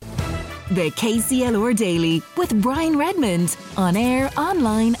The KCLR Daily with Brian Redmond. On air,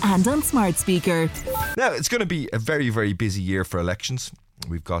 online and on smart speaker. Now, it's going to be a very, very busy year for elections.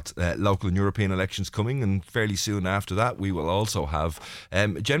 We've got local and European elections coming, and fairly soon after that we will also have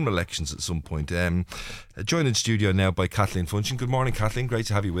general elections at some point. Joined in studio now by Kathleen Funchion. Good morning, Kathleen. Great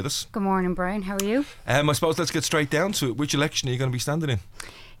to have you with us. Good morning, Brian. How are you? I suppose let's get straight down to it. Which election are you going to be standing in?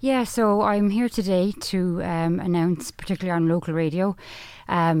 Yeah, so I'm here today to announce, particularly on local radio,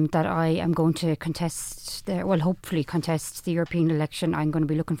 that I am going to hopefully contest the European election. I'm going to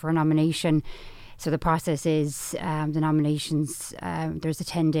be looking for a nomination. So the process is the nominations, there's a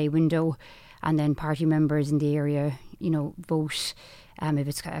 10-day window, and then party members in the area, vote if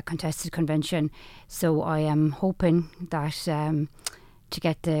it's a contested convention. So I am hoping that to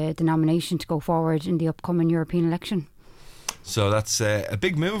get the nomination to go forward in the upcoming European election. So that's a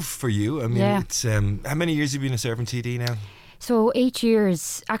big move for you. I mean, It's how many years have you been a serving TD now? So 8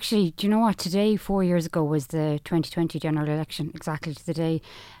 years. Actually, do you know what? Today, 4 years ago, was the 2020 general election, exactly to the day.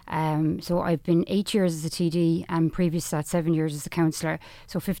 So I've been 8 years as a TD, and previous to that 7 years as a councillor.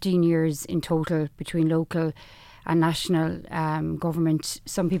 So 15 years in total between local and national government.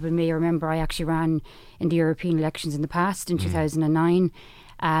 Some people may remember I actually ran in the European elections in the past, in 2009.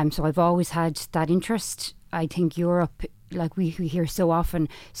 So I've always had that interest. I think Europe, like we hear so often,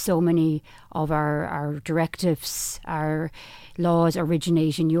 so many of our directives, our laws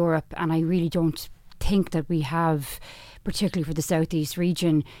originate in Europe, and I really don't think that we have, particularly for the southeast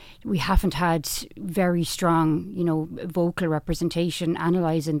region, we haven't had very strong, vocal representation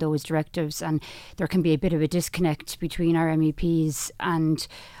analysing those directives, and there can be a bit of a disconnect between our MEPs and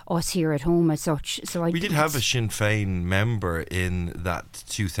us here at home as such. So we did have a Sinn Féin member in that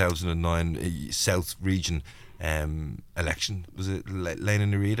 2009 South region election. Was it Lena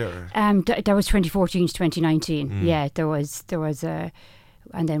Narita? That was 2014 to 2019. Yeah, there was a,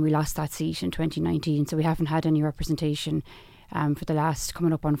 and then we lost that seat in 2019. So we haven't had any representation for the last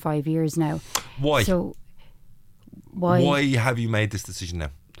coming up on 5 years now. Why? So why have you made this decision now?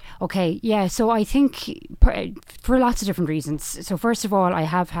 Okay, yeah, so I think for lots of different reasons. So first of all, I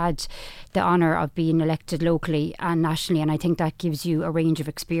have had the honour of being elected locally and nationally, and I think that gives you a range of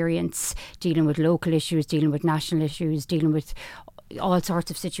experience dealing with local issues, dealing with national issues, dealing with all sorts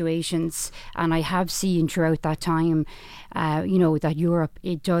of situations. And I have seen throughout that time, that Europe,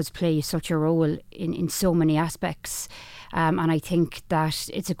 it does play such a role in so many aspects. And I think that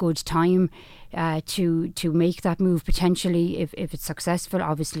it's a good time to make that move potentially if it's successful.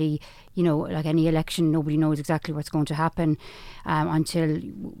 Obviously, like any election, nobody knows exactly what's going to happen until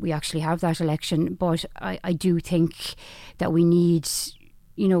we actually have that election. But I do think that we need,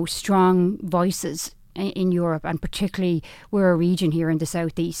 strong voices in Europe, and particularly we're a region here in the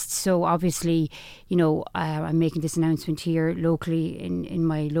southeast. So obviously, I'm making this announcement here locally in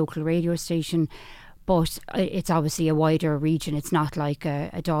my local radio station, but it's obviously a wider region. It's not like a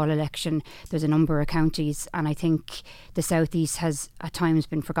Dáil election. There's a number of counties, and I think the southeast has at times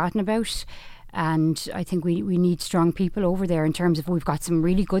been forgotten about. And I think we need strong people over there in terms of, we've got some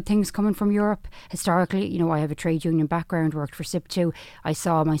really good things coming from Europe historically. I have a trade union background, worked for SIP2. I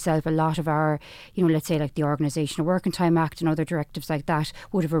saw myself a lot of our, let's say like the Organisational Working Time Act and other directives like that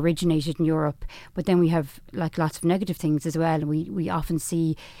would have originated in Europe. But then we have like lots of negative things as well. And we often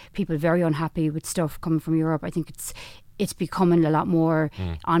see people very unhappy with stuff coming from Europe. I think it's becoming a lot more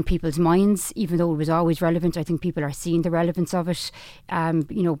on people's minds, even though it was always relevant. I think people are seeing the relevance of it,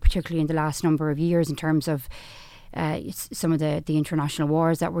 particularly in the last number of years in terms of some of the international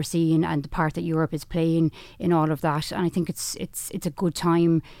wars that we're seeing and the part that Europe is playing in all of that. And I think it's a good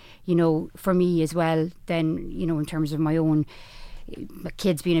time, for me as well, then, in terms of my own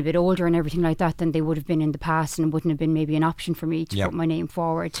kids being a bit older and everything like that than they would have been in the past, and wouldn't have been maybe an option for me to put my name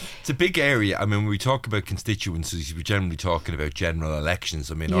forward. It's a big area. I mean, when we talk about constituencies, we're generally talking about general elections.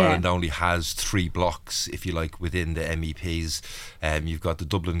 I mean, Ireland only has 3 blocks, if you like, within the MEPs. You've got the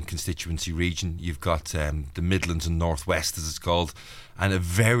Dublin constituency region, you've got the Midlands and North West, as it's called, and a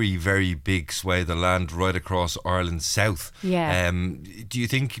very, very big swathe of land right across Ireland's south. Do you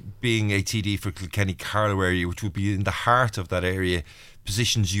think being a TD for Kilkenny, Carlow area, which would be in the heart of that area,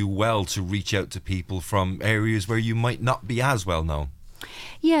 positions you well to reach out to people from areas where you might not be as well known?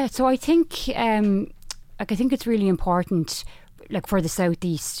 Yeah, so I think I think it's really important like for the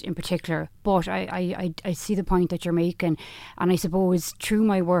southeast in particular. But I see the point that you're making, and I suppose through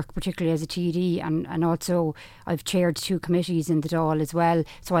my work, particularly as a TD, and also I've chaired 2 committees in the Dáil as well,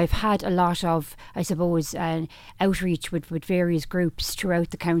 so I've had a lot of, I suppose, outreach with various groups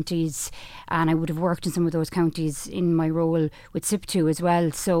throughout the counties, and I would have worked in some of those counties in my role with SIP2 as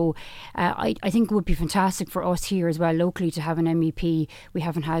well. So I think it would be fantastic for us here as well locally to have an MEP. We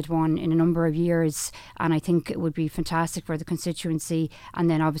haven't had one in a number of years, and I think it would be fantastic for the constituency, and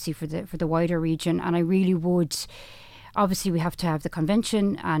then obviously for the wider region. And I really would. Obviously, we have to have the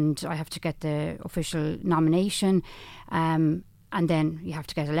convention, and I have to get the official nomination, and then you have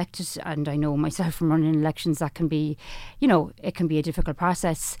to get elected. And I know myself from running elections that can be, it can be a difficult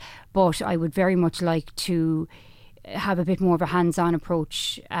process. But I would very much like to have a bit more of a hands-on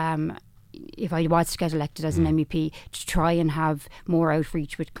approach. If I was to get elected as an MEP, to try and have more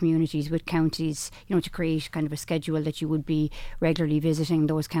outreach with communities, with counties, to create kind of a schedule that you would be regularly visiting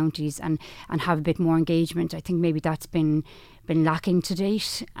those counties and have a bit more engagement. I think maybe that's been lacking to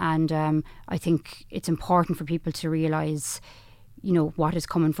date, and I think it's important for people to realise what is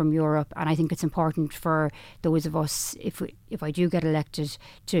coming from Europe. And I think it's important for those of us, if I do get elected,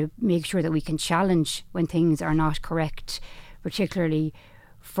 to make sure that we can challenge when things are not correct, particularly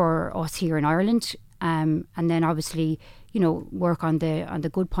for us here in Ireland, and then obviously work on the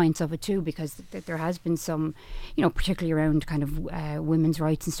good points of it too, because there has been some, particularly around kind of women's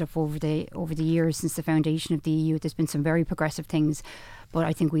rights and stuff over the years since the foundation of the EU. There's been some very progressive things, but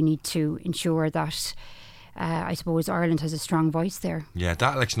I think we need to ensure that I suppose Ireland has a strong voice there. Yeah,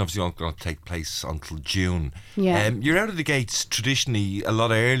 that election obviously not going to take place until June. Yeah. You're out of the gates traditionally a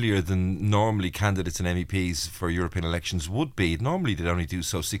lot earlier than normally candidates and MEPs for European elections would be. Normally they'd only do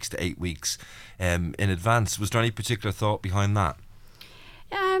so 6 to 8 weeks in advance. Was there any particular thought behind that?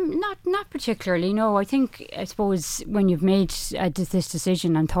 Not particularly, no. I suppose when you've made this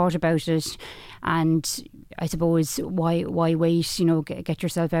decision and thought about it, and I suppose why wait? Get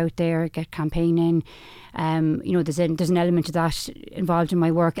yourself out there, get campaigning. There's an element of that involved in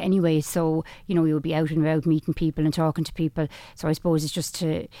my work anyway. So you'll be out and about meeting people and talking to people. So I suppose it's just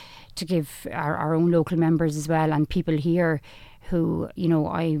to give our own local members as well, and people here who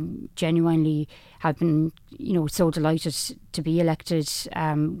I genuinely have been so delighted to be elected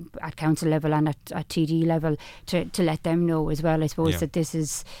at council level and at TD level, to let them know as well, I suppose, that this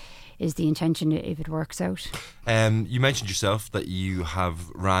is the intention if it works out. You mentioned yourself that you have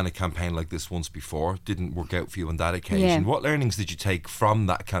ran a campaign like this once before. Didn't work out for you on that occasion. Yeah. What learnings did you take from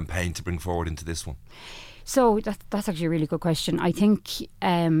that campaign to bring forward into this one? So that's actually a really good question. I think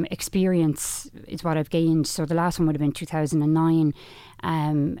experience is what I've gained. So the last one would have been 2009,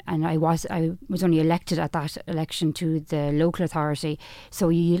 and I was only elected at that election to the local authority. So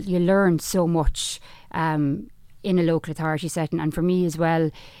you learn so much in a local authority setting, and for me as well,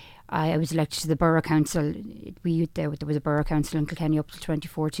 I was elected to the Borough Council. There was a Borough Council in Kilkenny up to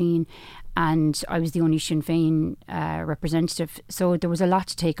 2014, and I was the only Sinn Féin representative. So there was a lot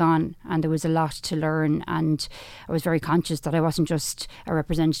to take on, and there was a lot to learn, and I was very conscious that I wasn't just a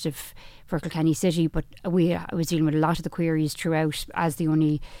representative for Kilkenny City, but I was dealing with a lot of the queries throughout as the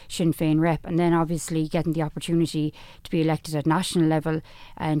only Sinn Féin rep, and then obviously getting the opportunity to be elected at national level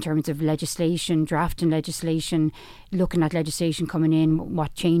in terms of legislation, drafting legislation, looking at legislation coming in,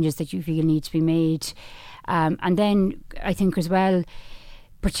 what changes that you feel need to be made. And then I think as well,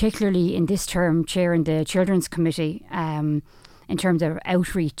 particularly in this term, chairing the Children's Committee, in terms of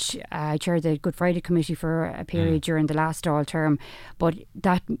outreach, I chaired the Good Friday Committee for a period during the last Dáil term, but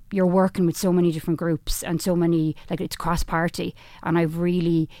that you're working with so many different groups and so many, it's cross-party, and I've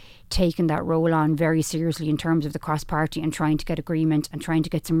really taken that role on very seriously in terms of the cross-party and trying to get agreement and trying to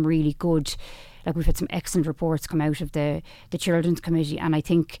get some really good, we've had some excellent reports come out of the Children's Committee, and I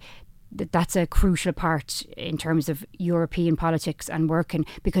think that's a crucial part in terms of European politics and working,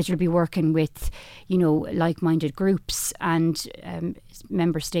 because you'll be working with, like-minded groups and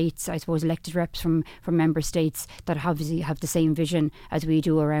member states, I suppose, elected reps from member states that obviously have the same vision as we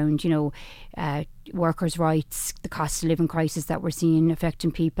do around, workers' rights, the cost of living crisis that we're seeing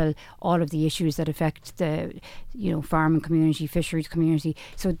affecting people, all of the issues that affect the, farming community, fisheries community.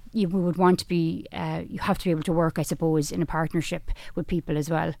 So you would want to be, you have to be able to work, I suppose, in a partnership with people as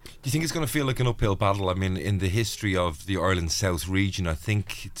well. Do you think it's going to feel like an uphill battle? I mean, in the history of the Ireland South region, I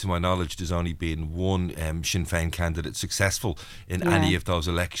think, to my knowledge, there's only been one Sinn Féin candidate successful in any of those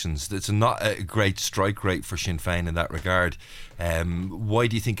elections. It's not a great strike rate for Sinn Féin in that regard. Why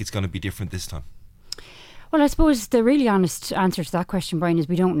do you think it's going to be different this time? Well, I suppose the really honest answer to that question, Brian, is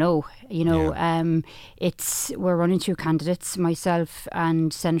we don't know. We're running two candidates, myself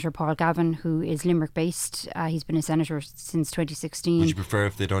and Senator Paul Gavin, who is Limerick based. He's been a senator since 2016. Would you prefer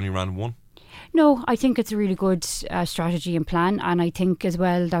if they'd only ran one? No, I think it's a really good strategy and plan, and I think as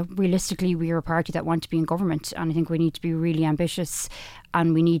well that realistically we are a party that want to be in government, and I think we need to be really ambitious,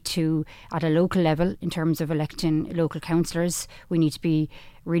 and we need to, at a local level, in terms of electing local councillors, we need to be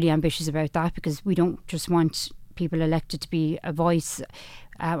really ambitious about that, because we don't just want people elected to be a voice.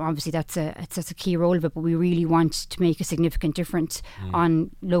 Obviously that's a key role of it, but we really want to make a significant difference on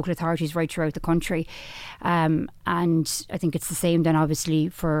local authorities right throughout the country. And I think it's the same then obviously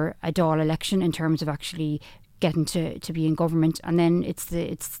for a Dáil election in terms of actually getting to be in government, and then it's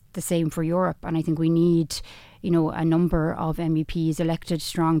the same for Europe. And I think we need a number of MEPs elected,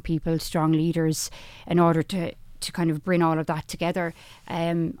 strong people, strong leaders, in order to kind of bring all of that together.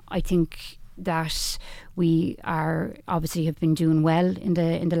 I think that we are obviously have been doing well in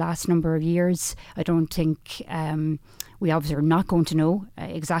the last number of years. I don't think we obviously are not going to know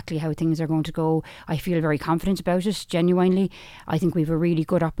exactly how things are going to go. I feel very confident about it, genuinely. I think we have a really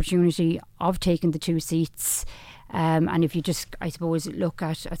good opportunity of taking the two seats. And if you just, I suppose, look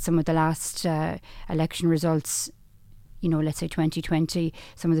at some of the last election results, let's say 2020,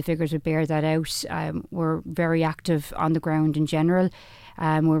 some of the figures would bear that out. We're very active on the ground in general,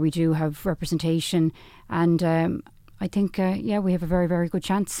 where we do have representation. And I think, we have a very, very good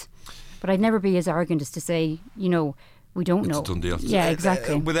chance. But I'd never be as arrogant as to say, we don't know. It's a done deal. Yeah,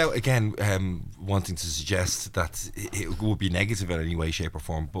 exactly. Without, again, wanting to suggest that it would be negative in any way, shape or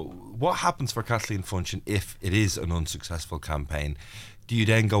form, but what happens for Kathleen Funchion if it is an unsuccessful campaign? Do you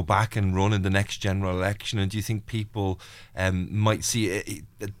then go back and run in the next general election? And do you think people might see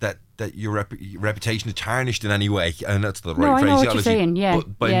that your reputation is tarnished in any way? And that's the right phraseology. I know what you're saying, yeah.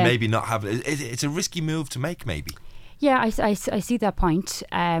 But by maybe not having it, it's a risky move to make, maybe. Yeah, I see that point.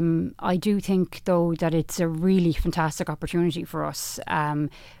 I do think, though, that it's a really fantastic opportunity for us,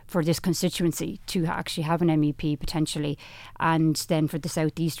 for this constituency, to actually have an MEP potentially, and then for the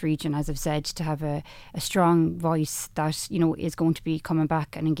South East region, as I've said, to have a strong voice that is going to be coming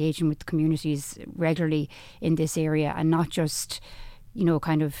back and engaging with the communities regularly in this area, and not just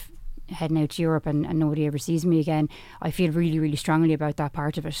kind of heading out to Europe and nobody ever sees me again. I feel really, really strongly about that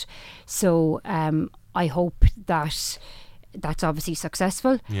part of it. So I hope that that's obviously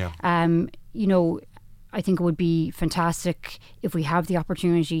successful. Yeah. I think it would be fantastic if we have the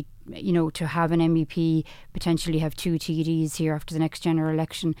opportunity, to have an MEP, potentially have two TDs here after the next general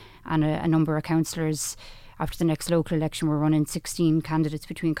election, and a number of councillors after the next local election. We're running 16 candidates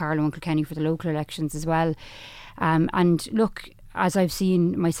between Carlow and Kilkenny for the local elections as well. And look, as I've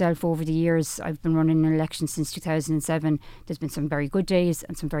seen myself over the years, I've been running an election since 2007. There's been some very good days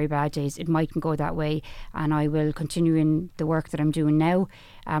and some very bad days. It mightn't go that way, and I will continue in the work that I'm doing now.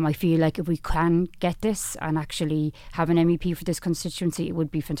 I feel like if we can get this and actually have an MEP for this constituency, it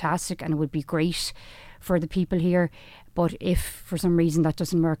would be fantastic and it would be great for the people here. But if for some reason that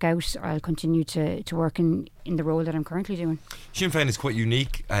doesn't work out, I'll continue to work in the role that I'm currently doing. Sinn Féin is quite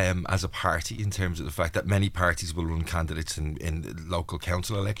unique as a party in terms of the fact that many parties will run candidates in local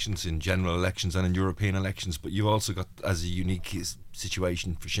council elections, in general elections and in European elections, but you've also got, as a unique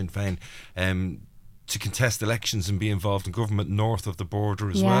situation for Sinn Féin, to contest elections and be involved in government north of the border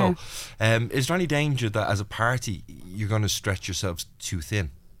as well. Is there any danger that as a party you're going to stretch yourselves too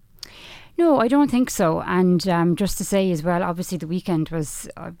thin? No, I don't think so. And just to say as well, obviously the weekend was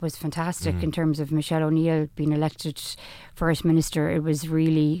fantastic in terms of Michelle O'Neill being elected First Minister. It was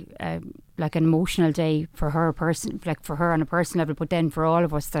really like an emotional day for her for her on a personal level, but then for all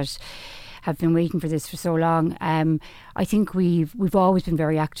of us that have been waiting for this for so long. I think we've always been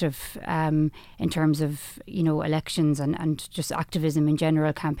very active in terms of elections and just activism in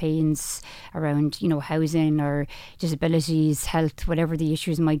general, campaigns around housing or disabilities, health, whatever the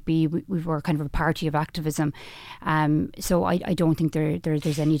issues might be. We were kind of a party of activism. So I don't think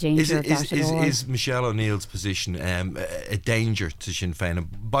there's any danger of that at all. Is Michelle O'Neill's position a danger to Sinn Féin?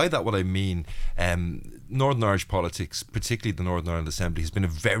 And by that what I mean, Northern Irish politics, particularly the Northern Ireland Assembly, has been a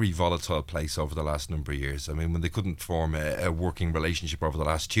very volatile place over the last number of years. I mean, when they couldn't form a working relationship over the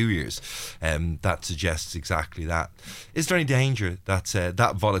last 2 years, that suggests exactly that. Is there any danger that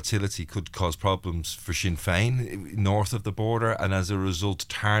that volatility could cause problems for Sinn Féin north of the border, and as a result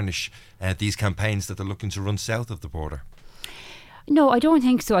tarnish these campaigns that they're looking to run south of the border? No, I don't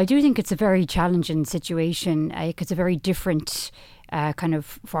think so. I do think it's a very challenging situation. It's a very different kind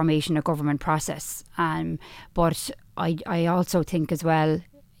of formation of government process. But I also think as well,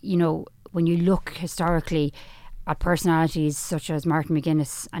 when you look historically at personalities such as Martin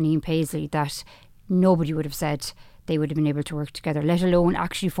McGuinness and Ian Paisley, that nobody would have said they would have been able to work together, let alone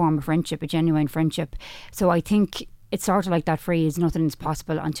actually form a friendship, a genuine friendship. So I think it's sort of like that phrase, nothing is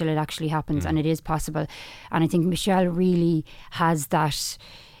possible until it actually happens, and it is possible. And I think Michelle really has that,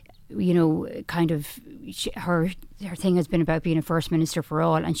 kind of, her thing has been about being a First Minister for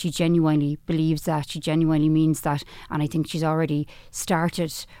all, and she genuinely believes that, she genuinely means that, and I think she's already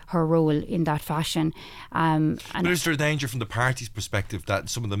started her role in that fashion. But is there a danger from the party's perspective that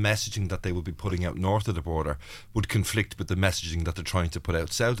some of the messaging that they will be putting out north of the border would conflict with the messaging that they're trying to put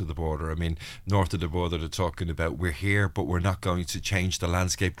out south of the border? I mean, north of the border they're talking about we're here but we're not going to change the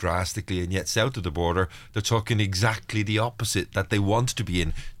landscape drastically, and yet south of the border they're talking exactly the opposite, that they want to be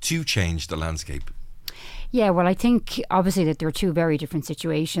in to change the landscape. Yeah, well, I think obviously that there are two very different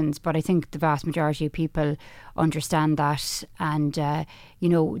situations, but I think the vast majority of people understand that, and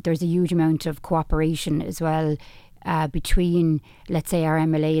there's a huge amount of cooperation as well between, let's say, our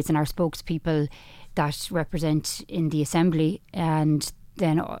MLAs and our spokespeople that represent in the Assembly, and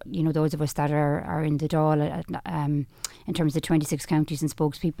then those of us that are in the Dáil in terms of 26 counties and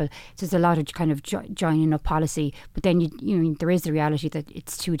spokespeople. So there's a lot of kind of joining up policy, but then there is the reality that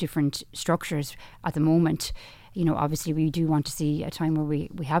it's two different structures at the moment. Obviously we do want to see a time where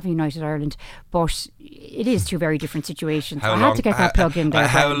we have a united Ireland, but it is two very different situations. I had to get that plug in there.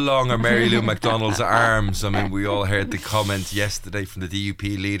 How long are Mary Lou McDonald's arms? I mean, we all heard the comment yesterday from the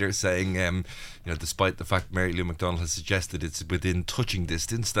DUP leader saying, despite the fact Mary Lou McDonald has suggested it's within touching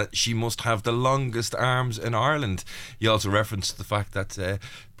distance, that she must have the longest arms in Ireland. He also referenced the fact that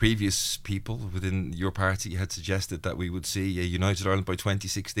previous people within your party had suggested that we would see a united Ireland by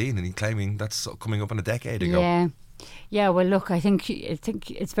 2016, and he's claiming that's coming up on a decade ago. Yeah, well, look, I think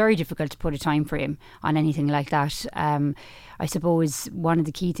it's very difficult to put a time frame on anything like that. I suppose one of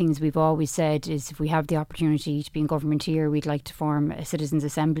the key things we've always said is if we have the opportunity to be in government here, we'd like to form a citizens'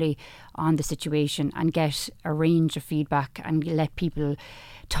 assembly on the situation and get a range of feedback and let people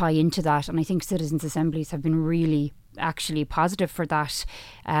tie into that. And I think citizens' assemblies have been really actually positive for that.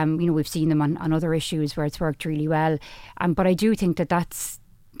 We've seen them on other issues where it's worked really well. But I do think that's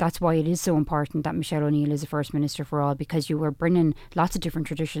why it is so important that Michelle O'Neill is a First Minister for all, because you were bringing lots of different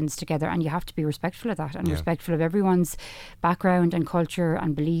traditions together, and you have to be respectful of that and respectful of everyone's background and culture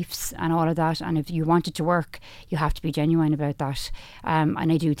and beliefs and all of that. And if you want it to work, you have to be genuine about that.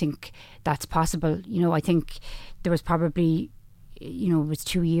 And I do think that's possible. I think there was probably, it was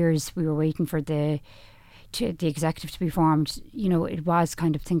 2 years we were waiting for the executive to be formed. It was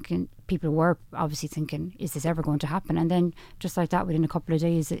kind of thinking, people were obviously thinking, is this ever going to happen? And then just like that, within a couple of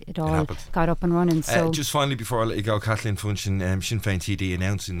days it all got up and running. So just finally, before I let you go, Kathleen Funchion, Sinn Féin TD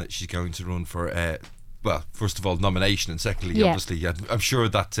announcing that she's going to run for first of all, nomination, and secondly, obviously, I'm sure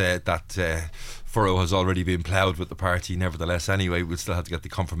that furrow has already been ploughed with the party. Nevertheless, anyway, we'll still have to get the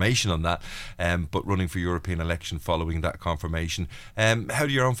confirmation on that. But running for European election following that confirmation, how do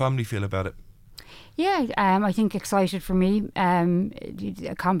your own family feel about it? Yeah, I think excited for me.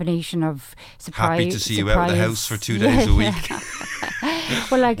 A combination of surprise. Happy to see you out of the house for 2 days a week.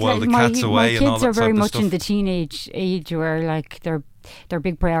 Well, while the cat's away, my and all kids that are very much stuff. in the teenage age where their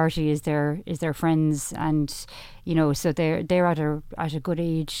big priority is their friends, and so they're at a good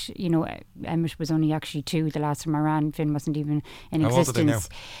age. Emmett was only actually 2 the last time I ran. Finn wasn't even in existence. How old are they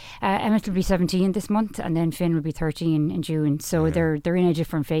now? Emmett will be 17 this month, and then Finn will be 13 in June. So they're in a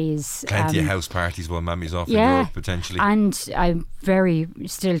different phase. Plenty of house parties while Mammy's off in Europe potentially. And I'm very,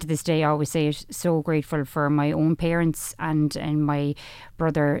 still to this day, I always say it, so grateful for my own parents and my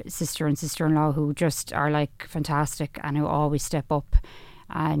brother, sister and sister-in-law, who just are like fantastic and who always step up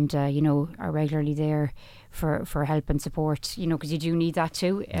and are regularly there for help and support, because you do need that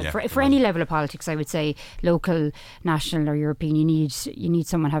too. For any level of politics, I would say, local, national or European, you need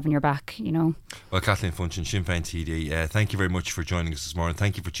someone having your back, Well, Kathleen Funchion, Sinn Féin TD, thank you very much for joining us this morning.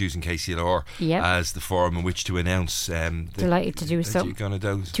 Thank you for choosing KCLR as the forum in which to announce. Delighted to do so.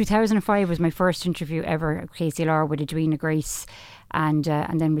 2005 was my first interview ever at KCLR with Edwina Grace. And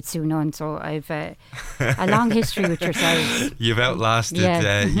then with Sue Nunn, so I've a long history with yourselves. You've outlasted.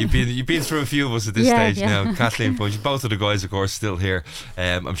 You've been through a few of us at this stage now. Kathleen Funchion, both of the guys, of course, still here.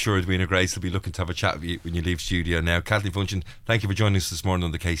 I'm sure Edwina Grace will be looking to have a chat with you when you leave studio now. Kathleen Funchion, thank you for joining us this morning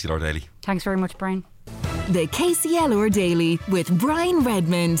on the KCLR Daily. Thanks very much, Brian. The KCLR Daily with Brian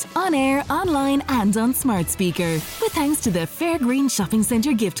Redmond, on air, online and on smart speaker. With thanks to the Fairgreen Shopping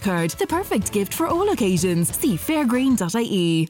Centre gift card, the perfect gift for all occasions. See fairgreen.ie.